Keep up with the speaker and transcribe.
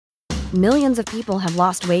Millions of people have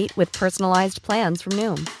lost weight with personalized plans from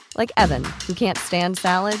Noom. Like Evan, who can't stand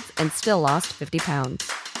salads and still lost 50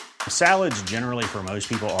 pounds. Salads generally for most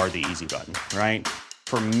people are the easy button, right?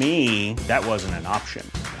 For me, that wasn't an option.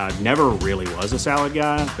 I never really was a salad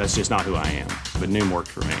guy. That's just not who I am. But Noom worked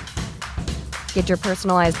for me. Get your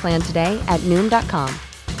personalized plan today at Noom.com.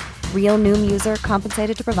 Real Noom user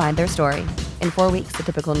compensated to provide their story. In 4 weeks, the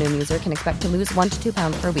typical Noom user can expect to lose 1 to 2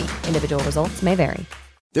 pounds per week. Individual results may vary.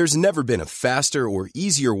 There's never been a faster or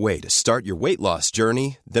easier way to start your weight loss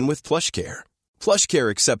journey than with PlushCare. PlushCare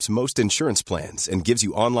accepts most insurance plans and gives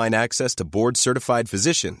you online access to board-certified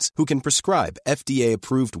physicians who can prescribe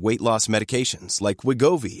FDA-approved weight loss medications like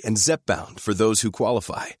Wegovy and Zepbound for those who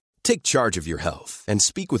qualify. Take charge of your health and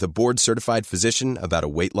speak with a board-certified physician about a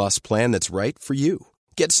weight loss plan that's right for you.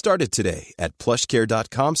 Get started today at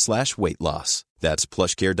plushcare.com/weight-loss. That's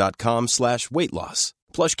plushcare.com/weight-loss.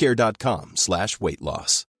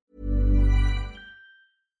 plushcare.com/weight-loss.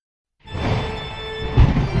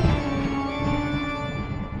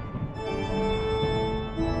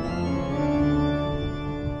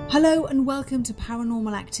 Hello and welcome to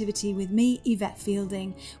Paranormal Activity with me, Yvette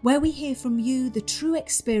Fielding, where we hear from you the true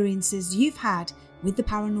experiences you've had with the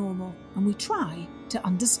paranormal and we try to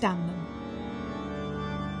understand them.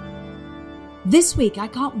 This week, I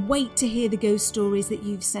can't wait to hear the ghost stories that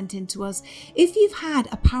you've sent in to us. If you've had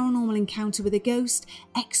a paranormal encounter with a ghost,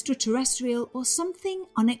 extraterrestrial, or something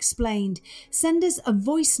unexplained, send us a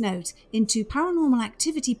voice note into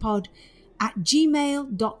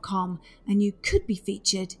paranormalactivitypod@gmail.com and you could be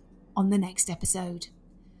featured on the next episode.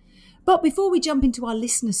 But before we jump into our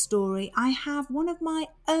listener story, I have one of my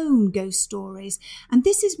own ghost stories. And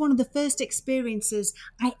this is one of the first experiences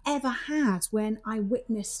I ever had when I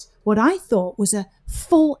witnessed what I thought was a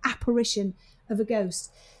full apparition of a ghost.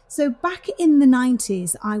 So back in the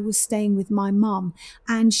 90s, I was staying with my mum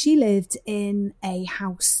and she lived in a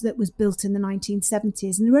house that was built in the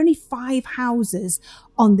 1970s. And there were only 5 houses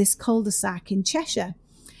on this cul-de-sac in Cheshire.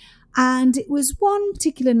 And it was one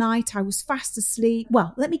particular night I was fast asleep.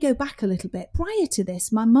 Well, let me go back a little bit. Prior to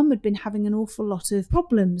this, my mum had been having an awful lot of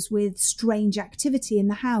problems with strange activity in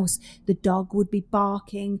the house. The dog would be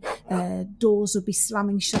barking, doors would be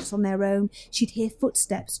slamming shut on their own. She'd hear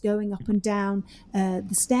footsteps going up and down the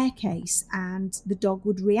staircase and the dog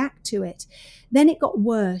would react to it. Then it got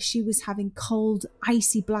worse. She was having cold,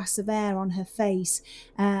 icy blasts of air on her face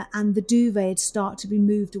and the duvet had started to be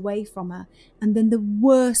moved away from her. And then the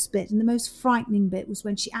worst bit and the most frightening bit was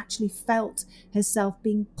when she actually felt herself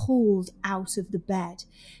being pulled out of the bed.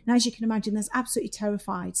 Now, as you can imagine, that's absolutely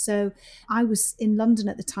terrified. So I was in London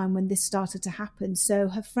at the time when this started to happen. So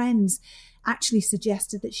her friends actually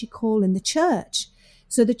suggested that she call in the church.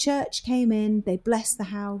 So the church came in, they blessed the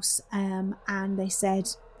house, and they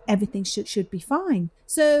said everything should be fine.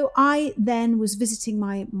 So I then was visiting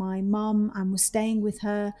my mum and was staying with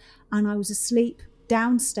her, and I was asleep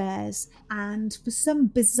downstairs, and for some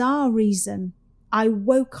bizarre reason I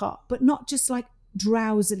woke up, but not just like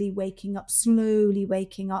drowsily waking up, slowly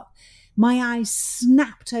waking up. My eyes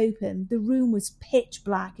snapped open. The room was pitch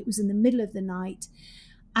black. It was in the middle of the night,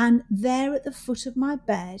 and there at the foot of my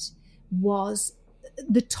bed was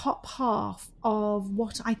the top half of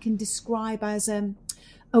what I can describe as a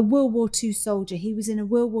World War II soldier. He was in a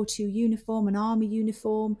World War II uniform, an army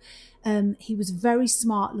uniform. He was very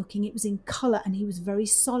smart looking. It was in colour and he was very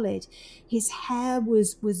solid. His hair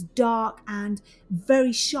was dark and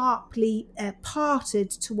very sharply parted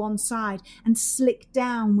to one side and slicked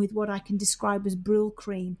down with what I can describe as Brill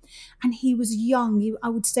cream. And he was young. I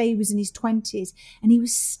would say he was in his 20s, and he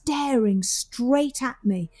was staring straight at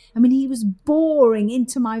me. I mean, he was boring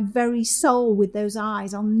into my very soul with those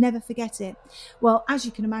eyes. I'll never forget it. Well, as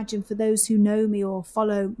you can imagine, for those who know me or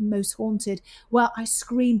follow Most Haunted, well, I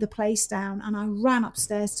screamed the place down and I ran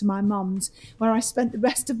upstairs to my mum's, where I spent the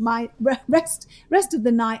rest of the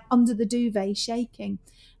night under the duvet shaking.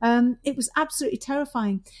 It was absolutely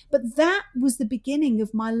terrifying. But that was the beginning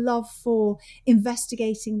of my love for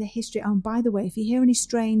investigating the history. Oh, and by the way, if you hear any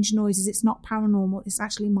strange noises, it's not paranormal. It's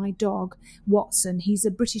actually my dog, Watson. He's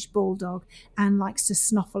a British bulldog and likes to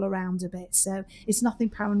snuffle around a bit. So it's nothing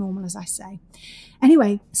paranormal, as I say.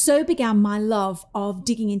 Anyway, so began my love of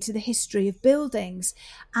digging into the history of buildings.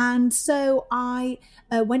 And so I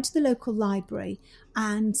went to the local library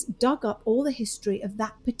and dug up all the history of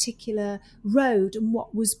that particular road and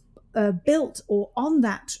what was built or on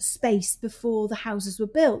that space before the houses were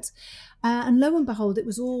built. And lo and behold, it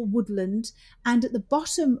was all woodland. And at the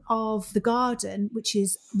bottom of the garden, which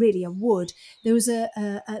is really a wood, there is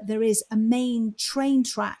a main train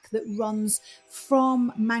track that runs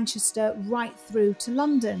from Manchester right through to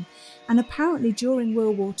London. And apparently during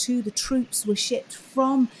World War II, the troops were shipped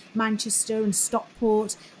from Manchester and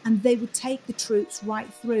Stockport, and they would take the troops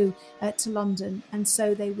right through to London. And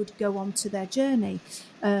so they would go on to their journey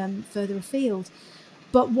further afield.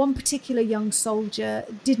 But one particular young soldier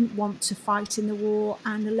didn't want to fight in the war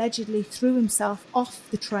and allegedly threw himself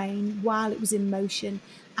off the train while it was in motion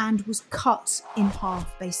and was cut in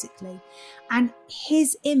half, basically. And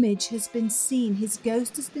his image has been seen, his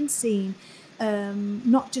ghost has been seen,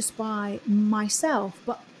 not just by myself,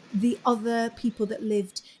 but the other people that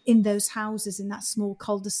lived in those houses in that small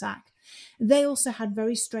cul-de-sac. They also had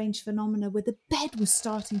very strange phenomena where the bed was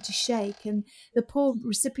starting to shake, and the poor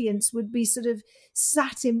recipients would be sort of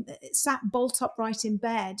sat bolt upright in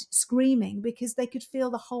bed screaming because they could feel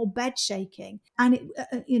the whole bed shaking. And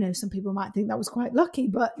it, some people might think that was quite lucky,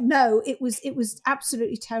 but no, it was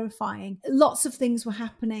absolutely terrifying. Lots of things were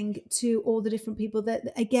happening to all the different people.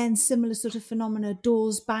 That, again, similar sort of phenomena: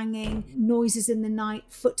 doors banging, noises in the night,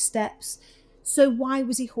 footsteps. So why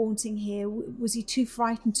was he haunting here? Was he too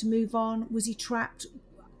frightened to move on? Was he trapped?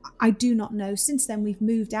 I do not know. Since then, we've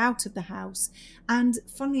moved out of the house. And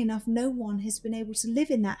funnily enough, no one has been able to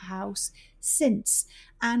live in that house since.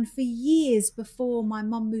 And for years before my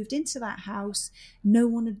mum moved into that house, no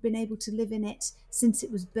one had been able to live in it since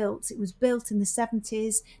it was built. It was built in the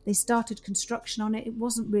 70s. They started construction on it. It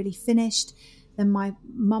wasn't really finished. Then my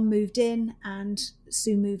mum moved in and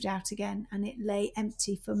Sue moved out again, and it lay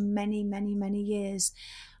empty for many, many, many years.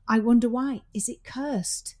 I wonder why. Is it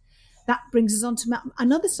cursed? That brings us on to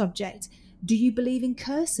another subject. Do you believe in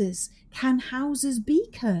curses? Can houses be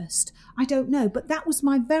cursed? I don't know, but that was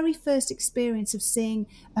my very first experience of seeing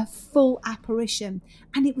a full apparition,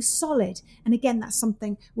 and it was solid. And again, that's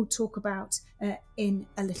something we'll talk about in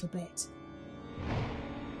a little bit.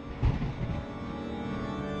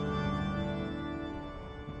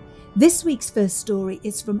 This week's first story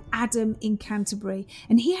is from Adam in Canterbury,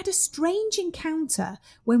 and he had a strange encounter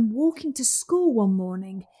when walking to school one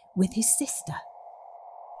morning with his sister.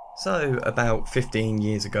 So, about 15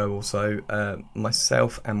 years ago or so,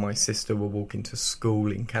 myself and my sister were walking to school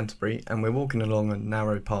in Canterbury, and we're walking along a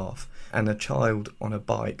narrow path, and a child on a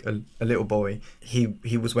bike, a little boy, he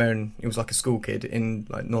was like a school kid in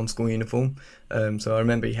like non-school uniform. So I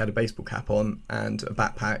remember he had a baseball cap on and a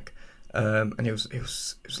backpack. And it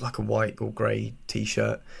was like a white or grey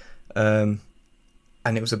t-shirt, and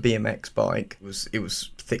it was a BMX bike. It was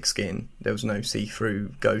thick skin. There was no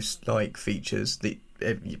see-through ghost-like features that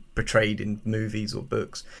portrayed in movies or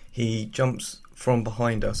books. He jumps from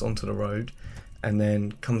behind us onto the road, and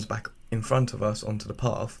then comes back in front of us onto the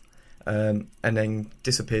path, and then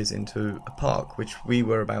disappears into a park, which we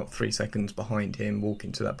were about 3 seconds behind him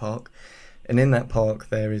walking to that park. And in that park,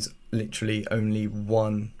 there is literally only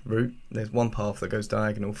one route. There's one path that goes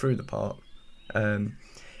diagonal through the park. And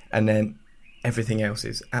then everything else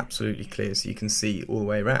is absolutely clear, so you can see all the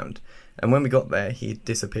way around. And when we got there, he had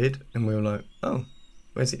disappeared, and we were like, oh,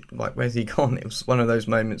 where's he gone? It was one of those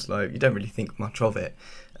moments, like, you don't really think much of it.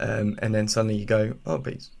 And then suddenly you go, oh,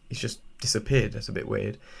 but he's just disappeared. That's a bit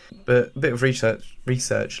weird. But a bit of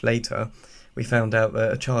research later, we found out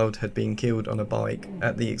that a child had been killed on a bike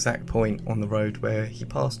at the exact point on the road where he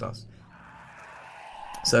passed us.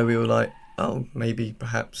 So we were like, oh, maybe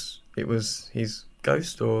perhaps it was his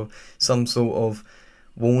ghost or some sort of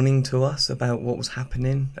warning to us about what was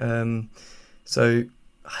happening. So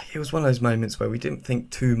it was one of those moments where we didn't think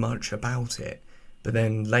too much about it. But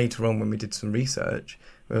then later on, when we did some research,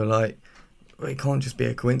 we were like, well, it can't just be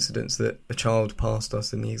a coincidence that a child passed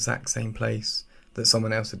us in the exact same place that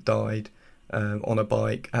someone else had died. On a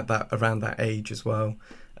bike around that age as well,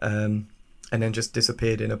 and then just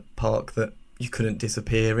disappeared in a park that you couldn't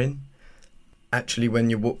disappear in. Actually, when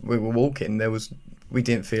we were walking, we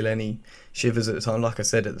didn't feel any shivers at the time. Like I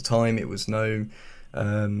said, at the time, it was no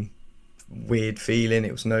weird feeling.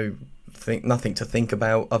 It was nothing to think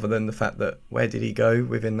about other than the fact that where did he go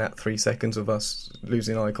within that 3 seconds of us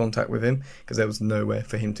losing eye contact with him, because there was nowhere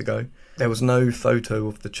for him to go. There was no photo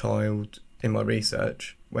of the child in my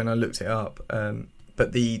research when I looked it up,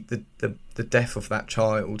 but the death of that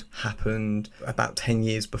child happened about 10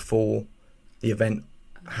 years before the event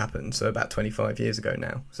happened, so about 25 years ago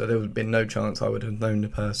now. So there would have been no chance I would have known the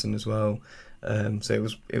person as well. So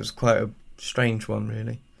it was quite a strange one,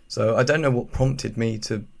 really. So I don't know what prompted me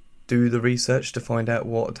to do the research to find out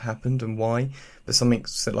what had happened and why, but something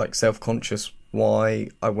like self-conscious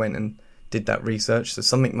why I went and did that research. So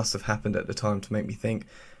something must have happened at the time to make me think,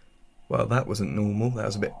 well, that wasn't normal, that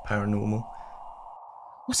was a bit paranormal.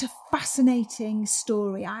 What a fascinating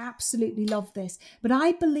story. I absolutely love this. But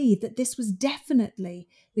I believe that this was definitely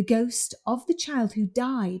the ghost of the child who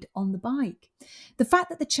died on the bike. The fact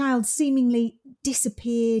that the child seemingly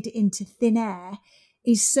disappeared into thin air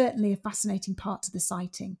is certainly a fascinating part to the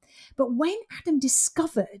sighting. But when Adam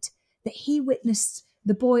discovered that he witnessed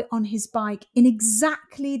the boy on his bike in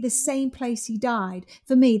exactly the same place he died,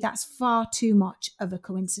 for me, that's far too much of a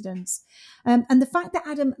coincidence. And the fact that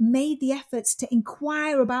Adam made the efforts to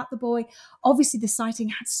inquire about the boy, obviously the sighting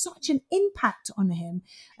had such an impact on him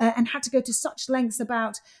and had to go to such lengths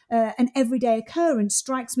about an everyday occurrence,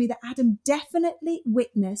 strikes me that Adam definitely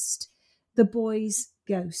witnessed the boy's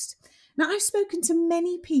ghost. Now, I've spoken to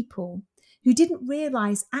many people who didn't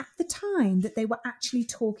realise at the time that they were actually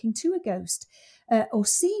talking to a ghost or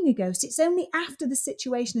seeing a ghost. It's only after the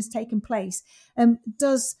situation has taken place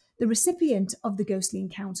does the recipient of the ghostly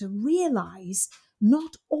encounter realise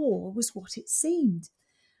not all was what it seemed.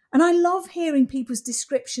 And I love hearing people's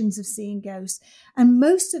descriptions of seeing ghosts, and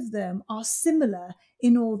most of them are similar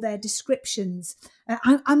in all their descriptions.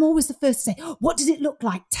 I'm always the first to say, what did it look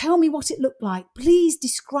like? Tell me what it looked like. Please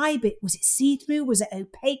describe it. Was it see-through? Was it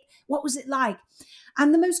opaque? What was it like?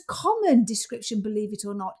 And the most common description, believe it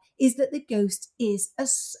or not, is that the ghost is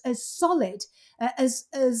as solid as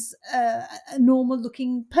a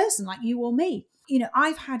normal-looking person like you or me. You know,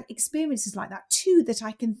 I've had experiences like that too that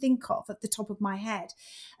I can think of at the top of my head.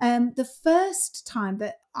 The first time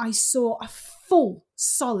that I saw a full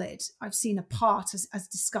solid, I've seen a part as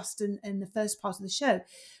discussed in the first part of the show,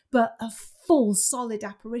 but a full solid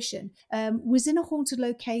apparition was in a haunted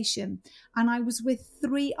location, and I was with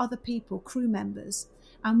 3 other people, crew members,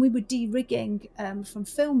 and we were de-rigging from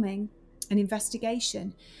filming an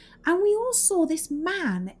investigation. And we all saw this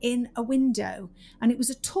man in a window, and it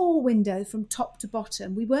was a tall window from top to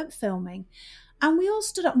bottom. We weren't filming. And we all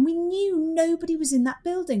stood up and we knew nobody was in that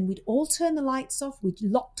building. We'd all turned the lights off. We'd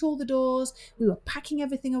locked all the doors. We were packing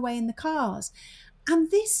everything away in the cars.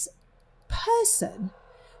 And this person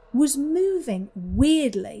was moving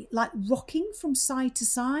weirdly, like rocking from side to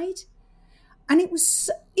side. And it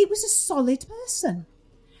was a solid person.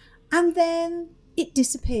 And then it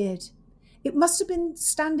disappeared. It must have been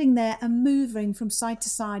standing there and moving from side to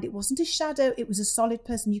side. It wasn't a shadow. It was a solid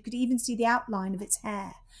person. You could even see the outline of its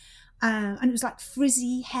hair. And it was like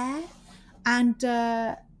frizzy hair. And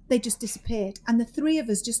they just disappeared. And the 3 of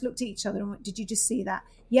us just looked at each other and went, did you just see that?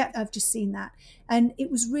 Yep, I've just seen that. And it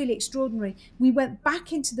was really extraordinary. We went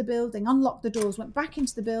back into the building, unlocked the doors, went back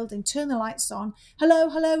into the building, turned the lights on.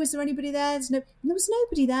 Hello, is there anybody there? And there was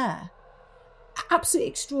nobody there. Absolutely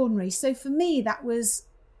extraordinary. So for me, that was...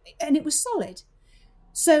 And it was solid.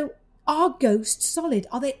 So are ghosts solid?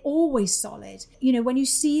 Are they always solid? You know, when you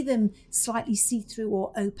see them slightly see-through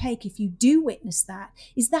or opaque, if you do witness that,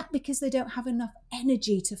 is that because they don't have enough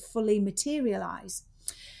energy to fully materialise?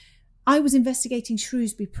 I was investigating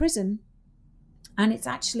Shrewsbury Prison, and it's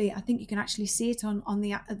actually, I think you can actually see it on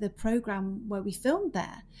the programme where we filmed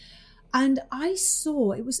there. And I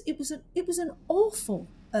saw, it was an awful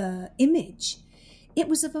image. It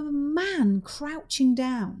was of a man crouching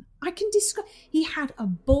down. I can describe. He had a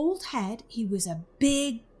bald head. He was a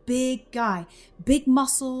big guy. Big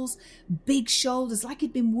muscles, big shoulders, like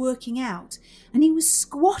he'd been working out. And he was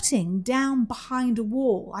squatting down behind a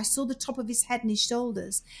wall. I saw the top of his head and his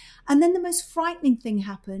shoulders. And then the most frightening thing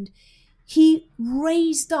happened. He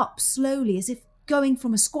raised up slowly, as if going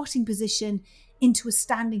from a squatting position into a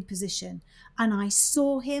standing position. And I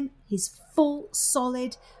saw him, his full,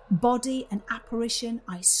 solid body, an apparition.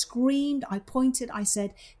 I screamed, I pointed, I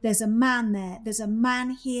said, there's a man there, there's a man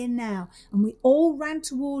here now. And we all ran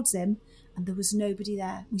towards him, and there was nobody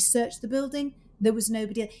there. We searched the building, there was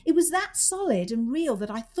nobody there. It was that solid and real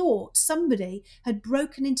that I thought somebody had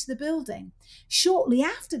broken into the building. Shortly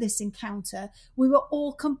after this encounter, we were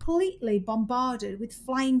all completely bombarded with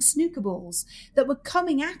flying snooker balls that were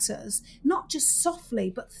coming at us, not just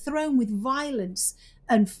softly, but thrown with violence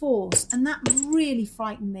and force, and that really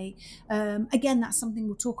frightened me. Again, that's something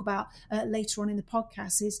we'll talk about later on in the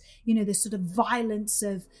podcast. Is, you know, the sort of violence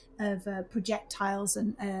of projectiles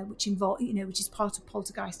and which involve, you know, which is part of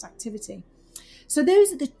poltergeist activity. So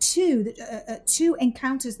those are the two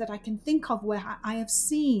encounters that I can think of where I have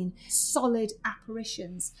seen solid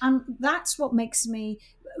apparitions, and that's what makes me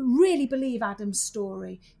really believe Adam's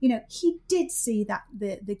story. You know, he did see that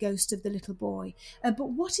the ghost of the little boy, but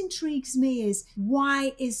what intrigues me is,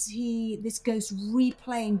 why is this ghost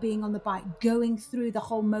replaying being on the bike, going through the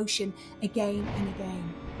whole motion again and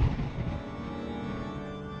again?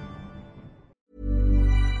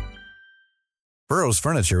 Burrow's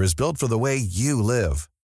furniture is built for the way you live.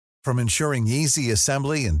 From ensuring easy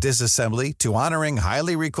assembly and disassembly to honoring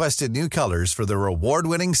highly requested new colors for their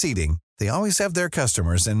award-winning seating, they always have their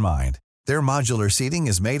customers in mind. Their modular seating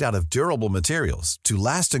is made out of durable materials to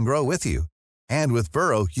last and grow with you. And with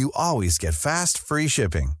Burrow, you always get fast, free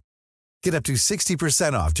shipping. Get up to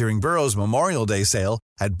 60% off during Burrow's Memorial Day sale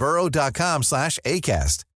at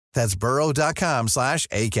burrow.com/ACAST. That's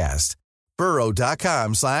burrow.com/ACAST.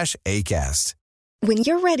 burrow.com/ACAST. When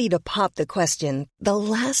you're ready to pop the question, the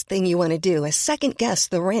last thing you want to do is second-guess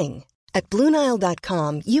the ring. At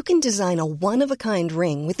BlueNile.com, you can design a one-of-a-kind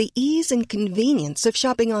ring with the ease and convenience of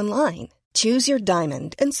shopping online. Choose your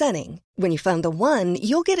diamond and setting. When you find the one,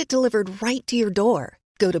 you'll get it delivered right to your door.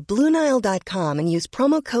 Go to BlueNile.com and use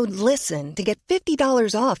promo code LISTEN to get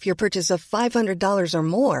 $50 off your purchase of $500 or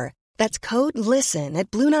more. That's code LISTEN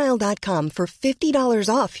at BlueNile.com for $50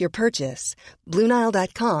 off your purchase.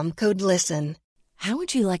 BlueNile.com, code LISTEN. How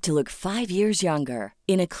would you like to look 5 years younger?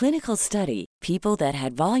 In a clinical study, people that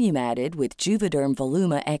had volume added with Juvederm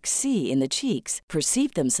Voluma XC in the cheeks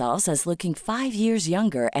perceived themselves as looking 5 years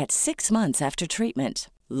younger at 6 months after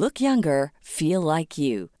treatment. Look younger, feel like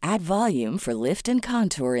you. Add volume for lift and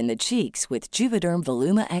contour in the cheeks with Juvederm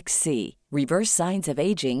Voluma XC. Reverse signs of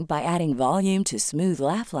aging by adding volume to smooth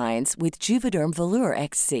laugh lines with Juvederm Volure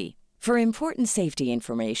XC. For important safety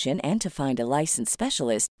information and to find a licensed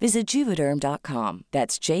specialist, visit Juvederm.com.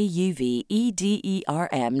 That's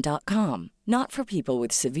JUVEDERM.com. Not for people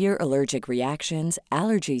with severe allergic reactions,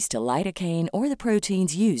 allergies to lidocaine, or the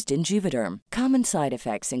proteins used in Juvederm. Common side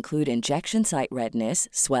effects include injection site redness,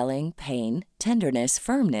 swelling, pain, tenderness,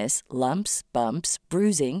 firmness, lumps, bumps,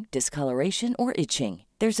 bruising, discoloration, or itching.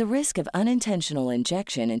 There's a risk of unintentional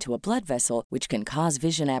injection into a blood vessel, which can cause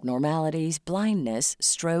vision abnormalities, blindness,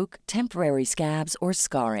 stroke, temporary scabs, or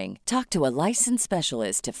scarring. Talk to a licensed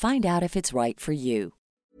specialist to find out if it's right for you.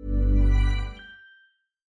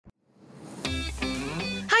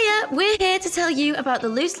 Hiya, we're here to tell you about the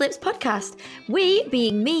Loose Lips podcast. We,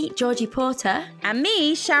 being me, Georgie Porter. And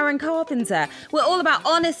me, Sharon Carpenter. We're all about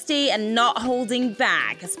honesty and not holding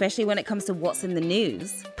back, especially when it comes to what's in the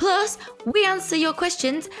news. Plus, we answer your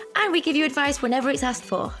questions and we give you advice whenever it's asked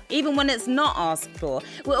for. Even when it's not asked for.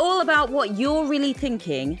 We're all about what you're really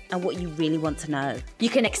thinking and what you really want to know. You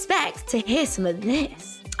can expect to hear some of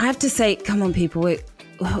this. I have to say, come on people,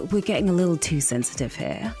 we're getting a little too sensitive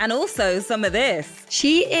here. And also some of this.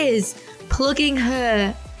 She is plugging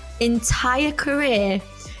her entire career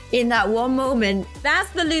in that one moment.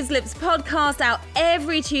 That's the Loose Lips podcast, out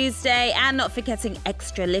every Tuesday, and not forgetting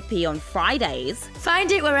Extra Lippy on Fridays.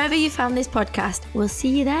 Find it wherever you found this podcast. We'll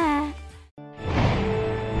see you there.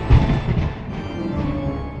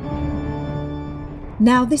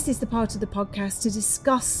 Now, this is the part of the podcast to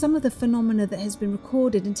discuss some of the phenomena that has been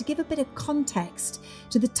recorded and to give a bit of context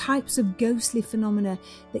to the types of ghostly phenomena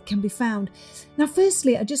that can be found. Now,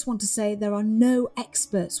 firstly, I just want to say there are no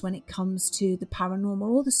experts when it comes to the paranormal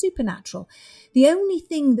or the supernatural. The only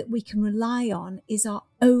thing that we can rely on is our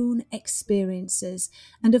own experiences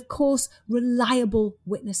and, of course, reliable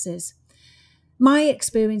witnesses. My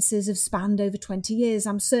experiences have spanned over 20 years.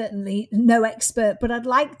 I'm certainly no expert, but I'd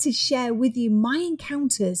like to share with you my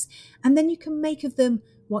encounters, and then you can make of them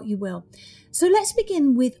what you will. So let's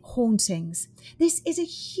begin with hauntings. This is a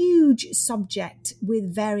huge subject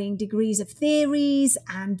with varying degrees of theories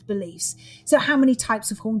and beliefs. So how many types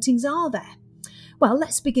of hauntings are there? Well,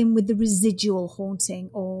 let's begin with the residual haunting,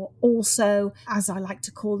 or also, as I like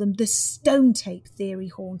to call them, the stone tape theory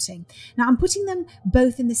haunting. Now, I'm putting them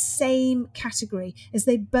both in the same category as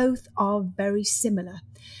they both are very similar.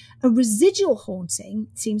 A residual haunting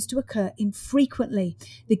seems to occur infrequently.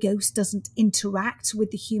 The ghost doesn't interact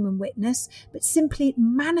with the human witness, but simply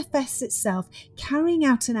manifests itself, carrying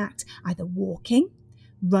out an act, either walking,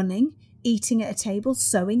 running, eating at a table,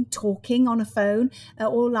 sewing, talking on a phone,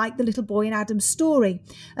 or like the little boy in Adam's story.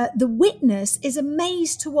 The witness is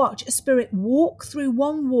amazed to watch a spirit walk through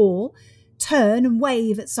one wall, turn and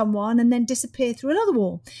wave at someone, and then disappear through another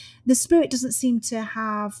wall. The spirit doesn't seem to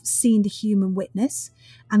have seen the human witness,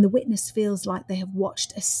 and the witness feels like they have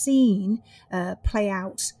watched a scene play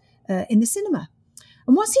out in the cinema.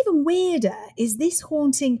 And what's even weirder is this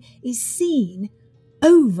haunting is seen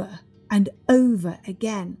over and over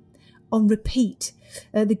again, on repeat,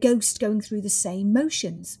 the ghost going through the same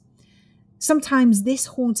motions. Sometimes this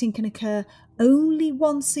haunting can occur only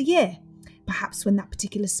once a year, perhaps when that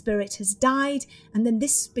particular spirit has died, and then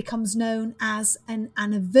this becomes known as an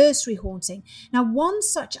anniversary haunting. Now, one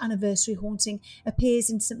such anniversary haunting appears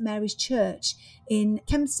in St Mary's Church in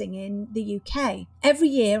Kemsing in the UK. Every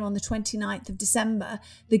year on the 29th of December,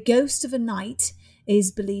 the ghost of a knight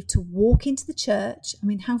is believed to walk into the church. I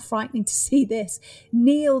mean, how frightening to see this.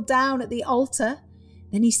 Kneel down at the altar.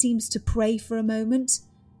 Then he seems to pray for a moment,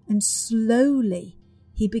 and slowly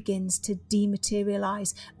he begins to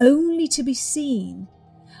dematerialize, only to be seen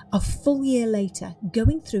a full year later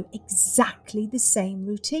going through exactly the same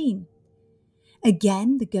routine.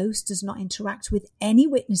 Again, the ghost does not interact with any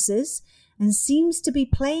witnesses and seems to be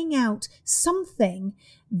playing out something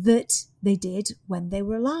that they did when they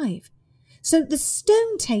were alive. So the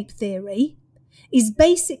stone tape theory is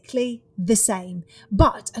basically the same,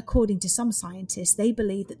 but according to some scientists, they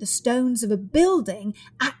believe that the stones of a building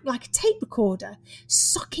act like a tape recorder,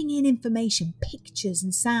 sucking in information, pictures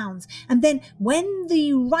and sounds, and then when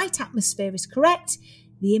the right atmosphere is correct,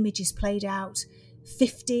 the image is played out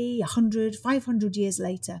 50, 100, 500 years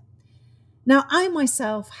later. Now, I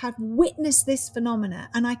myself have witnessed this phenomena,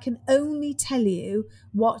 and I can only tell you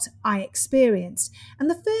what I experienced. And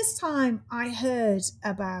the first time I heard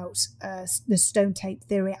about the stone tape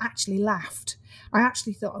theory, I actually laughed. I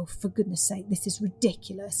actually thought, oh, for goodness sake, this is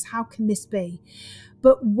ridiculous. How can this be?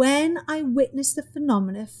 But when I witnessed the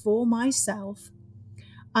phenomena for myself,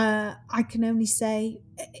 I can only say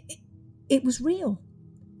it was real.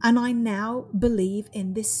 And I now believe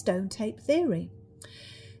in this stone tape theory.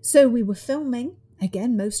 So we were filming,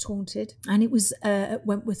 again, Most Haunted, and it was at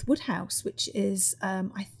Wentworth Woodhouse, which is,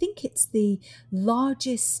 I think it's the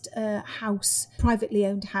largest house, privately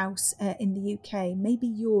owned house in the UK, maybe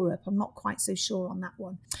Europe. I'm not quite so sure on that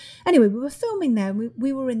one. Anyway, we were filming there.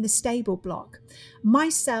 We were in the stable block.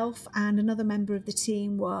 Myself and another member of the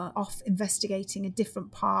team were off investigating a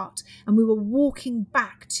different part, and we were walking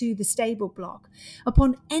back to the stable block.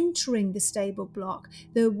 Upon entering the stable block,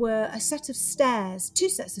 there were a set of stairs, two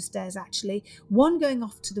sets of stairs actually, one going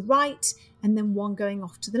off to the right and then one going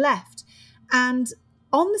off to the left. And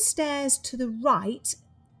on the stairs to the right,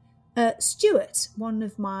 Stuart, one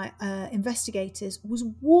of my investigators, was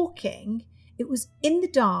walking. It was in the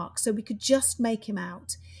dark, so we could just make him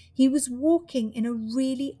out. He was walking in a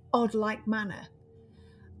really odd-like manner,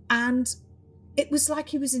 and it was like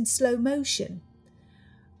he was in slow motion.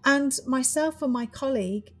 And myself and my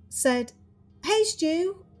colleague said, "Hey,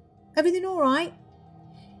 Stu, everything all right?"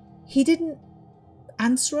 He didn't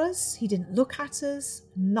answer us. He didn't look at us,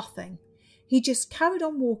 nothing. He just carried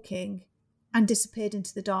on walking and disappeared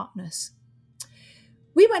into the darkness.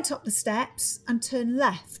 We went up the steps and turned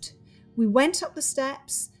left. We went up the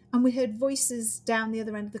steps and we heard voices down the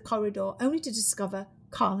other end of the corridor, only to discover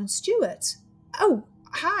Carl and Stuart. "Oh,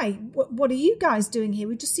 hi, what are you guys doing here?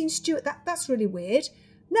 We've just seen Stuart. That's really weird."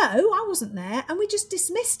 "No, I wasn't there." And we just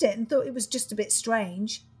dismissed it and thought it was just a bit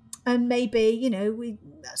strange. And maybe,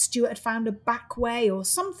 Stuart had found a back way or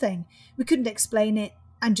something. We couldn't explain it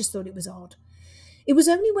and just thought it was odd. It was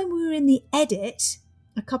only when we were in the edit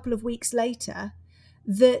a couple of weeks later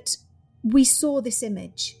that we saw this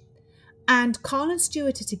image. And Carl and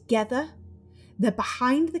Stuart are together. They're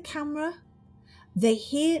behind the camera. They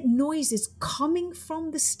hear noises coming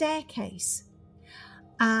from the staircase.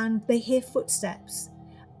 And they hear footsteps.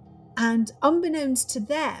 And unbeknownst to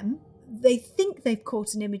them, they think they've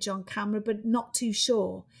caught an image on camera, but not too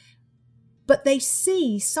sure. But they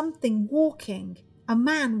see something walking, a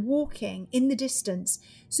man walking in the distance.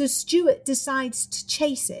 So Stuart decides to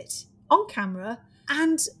chase it on camera,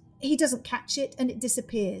 and he doesn't catch it and it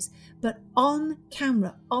disappears. But on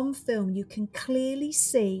camera, on film, you can clearly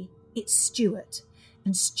see it's Stuart,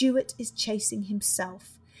 and Stuart is chasing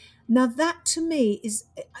himself. Now that to me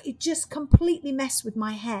it just completely messed with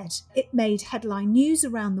my head. It made headline news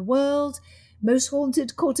around the world. Most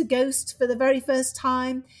Haunted caught a ghost for the very first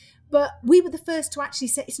time. But we were the first to actually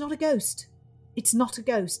say it's not a ghost. It's not a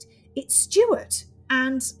ghost. It's Stuart.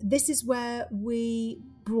 And this is where we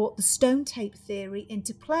brought the stone tape theory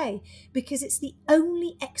into play, because it's the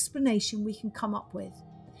only explanation we can come up with.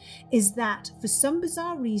 Is that for some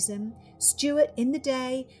bizarre reason, Stuart in the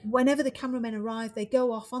day, whenever the cameramen arrive, they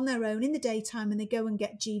go off on their own in the daytime and they go and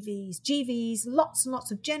get GVs, lots and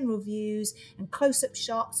lots of general views and close-up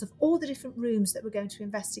shots of all the different rooms that we're going to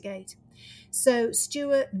investigate. So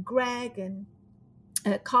Stuart and Greg and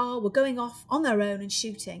Carl were going off on their own and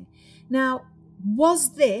shooting. Now,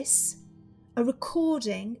 was this a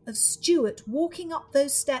recording of Stuart walking up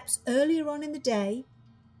those steps earlier on in the day?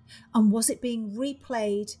 And was it being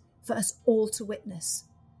replayed for us all to witness?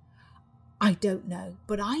 I don't know,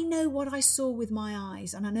 but I know what I saw with my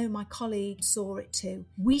eyes, and I know my colleague saw it too.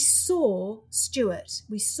 We saw Stuart.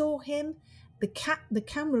 We saw him. The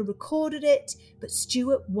camera recorded it, but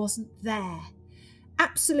Stuart wasn't there.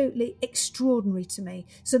 Absolutely extraordinary to me.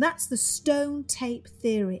 So that's the stone tape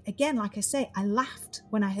theory. Again, like I say, I laughed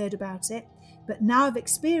when I heard about it, but now I've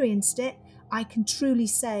experienced it. I can truly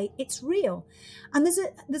say it's real. And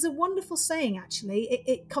there's a wonderful saying, actually.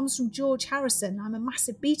 It comes from George Harrison. I'm a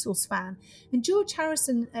massive Beatles fan. And George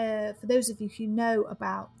Harrison, for those of you who know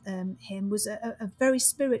about him, was a very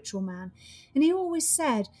spiritual man. And he always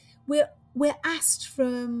said, we're asked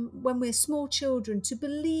from when we're small children to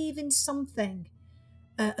believe in something,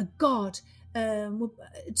 a God,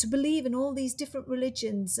 to believe in all these different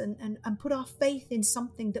religions and put our faith in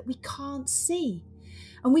something that we can't see.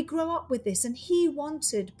 And we grow up with this, and he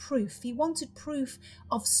wanted proof. He wanted proof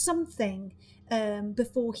of something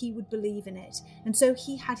before he would believe in it. And so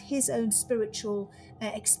he had his own spiritual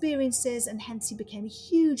experiences, and hence he became a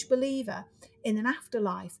huge believer in an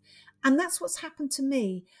afterlife. And that's what's happened to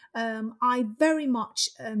me. I very much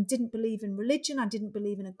didn't believe in religion. I didn't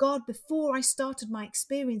believe in a God before I started my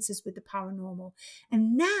experiences with the paranormal.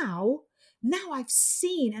 And now I've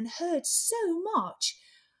seen and heard so much.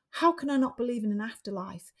 How can I not believe in an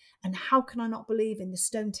afterlife? And how can I not believe in the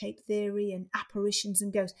stone tape theory and apparitions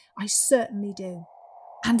and ghosts? I certainly do.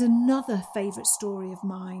 And another favourite story of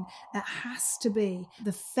mine has to be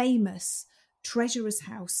the famous Treasurer's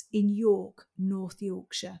House in York, North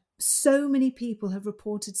Yorkshire. So many people have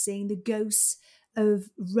reported seeing the ghosts of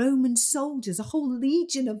Roman soldiers, a whole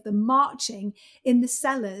legion of them marching in the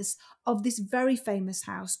cellars of this very famous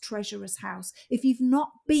house, Treasurer's House. If you've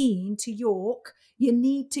not been to York, you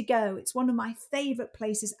need to go. It's one of my favourite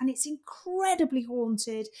places, and it's incredibly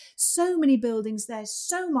haunted. So many buildings there,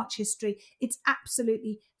 so much history. It's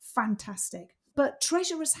absolutely fantastic. But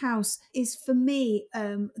Treasurer's House is, for me,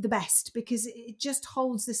 the best, because it just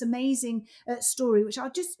holds this amazing story, which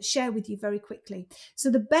I'll just share with you very quickly. So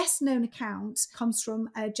the best known account comes from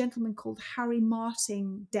a gentleman called Harry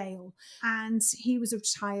Martingale, and he was a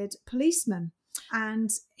retired policeman. And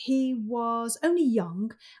he was only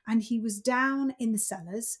young, and he was down in the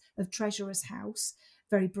cellars of Treasurer's House,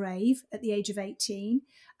 very brave, at the age of 18.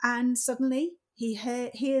 And suddenly he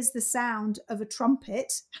hears the sound of a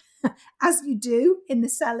trumpet, as you do in the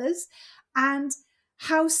cellars, and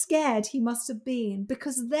how scared he must have been,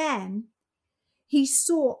 because then he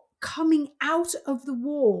saw coming out of the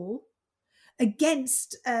wall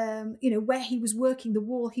against, where he was working, the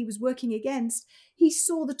wall he was working against, he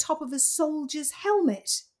saw the top of a soldier's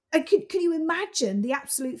helmet. And can you imagine the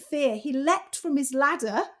absolute fear? He leapt from his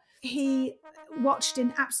ladder. He watched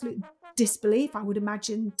in absolute disbelief, I would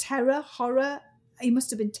imagine, terror, horror. He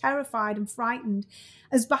must have been terrified and frightened,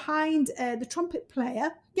 as behind the trumpet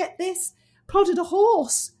player, get this, plodded a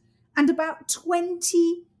horse and about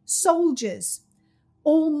 20 soldiers,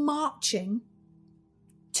 all marching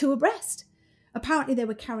two abreast. Apparently they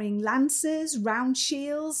were carrying lances, round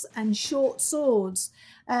shields and short swords.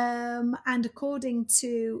 And according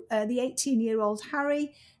to the 18-year-old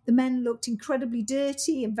Harry, the men looked incredibly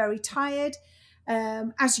dirty and very tired.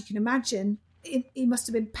 As you can imagine, he must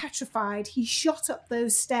have been petrified. He shot up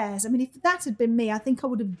those stairs. I mean, if that had been me, I think I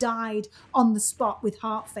would have died on the spot with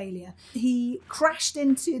heart failure. He crashed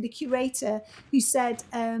into the curator, who said,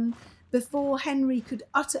 before Henry could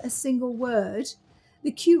utter a single word,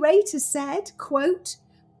 the curator said, quote,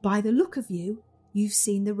 "By the look of you, you've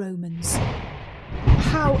seen the Romans."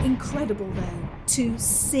 How incredible, though, to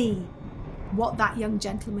see what that young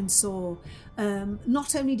gentleman saw.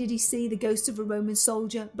 Not only did he see the ghost of a Roman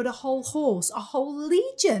soldier, but a whole horse, a whole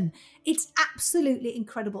legion. It's absolutely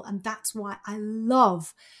incredible, and that's why I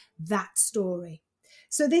love that story.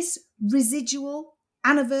 So this residual,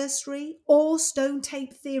 anniversary, or stone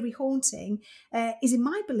tape theory haunting is, in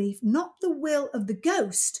my belief, not the will of the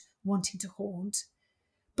ghost wanting to haunt,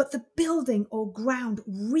 but the building or ground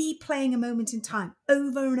replaying a moment in time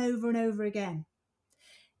over and over and over again.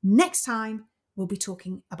 Next time, we'll be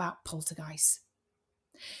talking about poltergeists.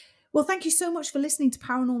 Well, thank you so much for listening to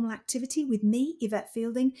Paranormal Activity with me, Yvette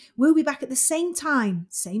Fielding. We'll be back at the same time,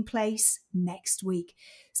 same place, next week.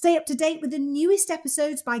 Stay up to date with the newest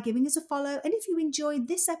episodes by giving us a follow. And if you enjoyed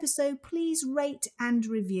this episode, please rate and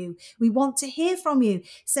review. We want to hear from you.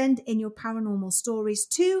 Send in your paranormal stories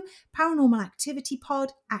to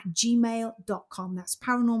paranormalactivitypod@gmail.com. That's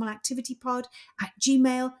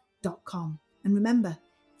paranormalactivitypod@gmail.com. And remember,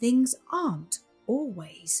 things aren't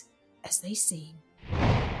always as they seem.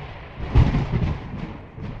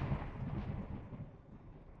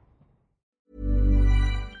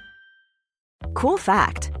 Cool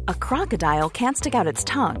fact, a crocodile can't stick out its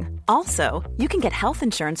tongue. Also, you can get health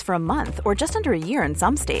insurance for a month or just under a year in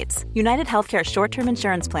some states. United Healthcare short-term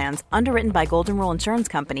insurance plans, underwritten by Golden Rule Insurance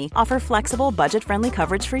Company, offer flexible, budget-friendly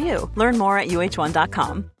coverage for you. Learn more at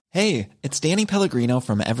UH1.com. Hey, it's Danny Pellegrino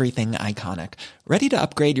from Everything Iconic. Ready to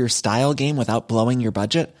upgrade your style game without blowing your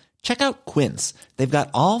budget? Check out Quince. They've got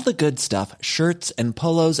all the good stuff, shirts and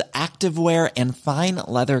polos, activewear, and fine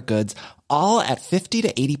leather goods, all at 50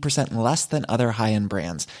 to 80% less than other high-end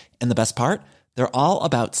brands. And the best part? They're all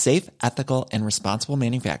about safe, ethical, and responsible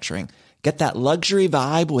manufacturing. Get that luxury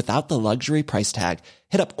vibe without the luxury price tag.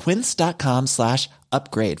 Hit up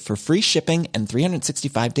quince.com/upgrade for free shipping and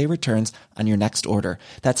 365-day returns on your next order.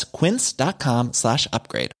 That's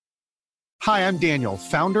quince.com/upgrade. Hi, I'm Daniel,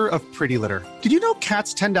 founder of Pretty Litter. Did you know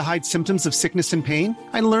cats tend to hide symptoms of sickness and pain?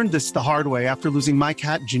 I learned this the hard way after losing my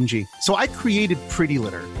cat, Gingy. So I created Pretty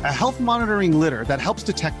Litter, a health monitoring litter that helps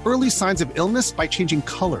detect early signs of illness by changing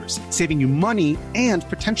colors, saving you money and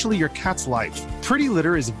potentially your cat's life. Pretty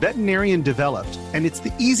Litter is veterinarian developed, and it's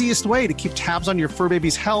the easiest way to keep tabs on your fur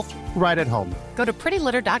baby's health right at home. Go to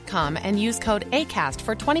prettylitter.com and use code ACAST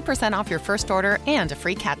for 20% off your first order and a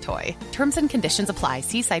free cat toy. Terms and conditions apply.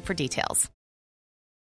 See site for details.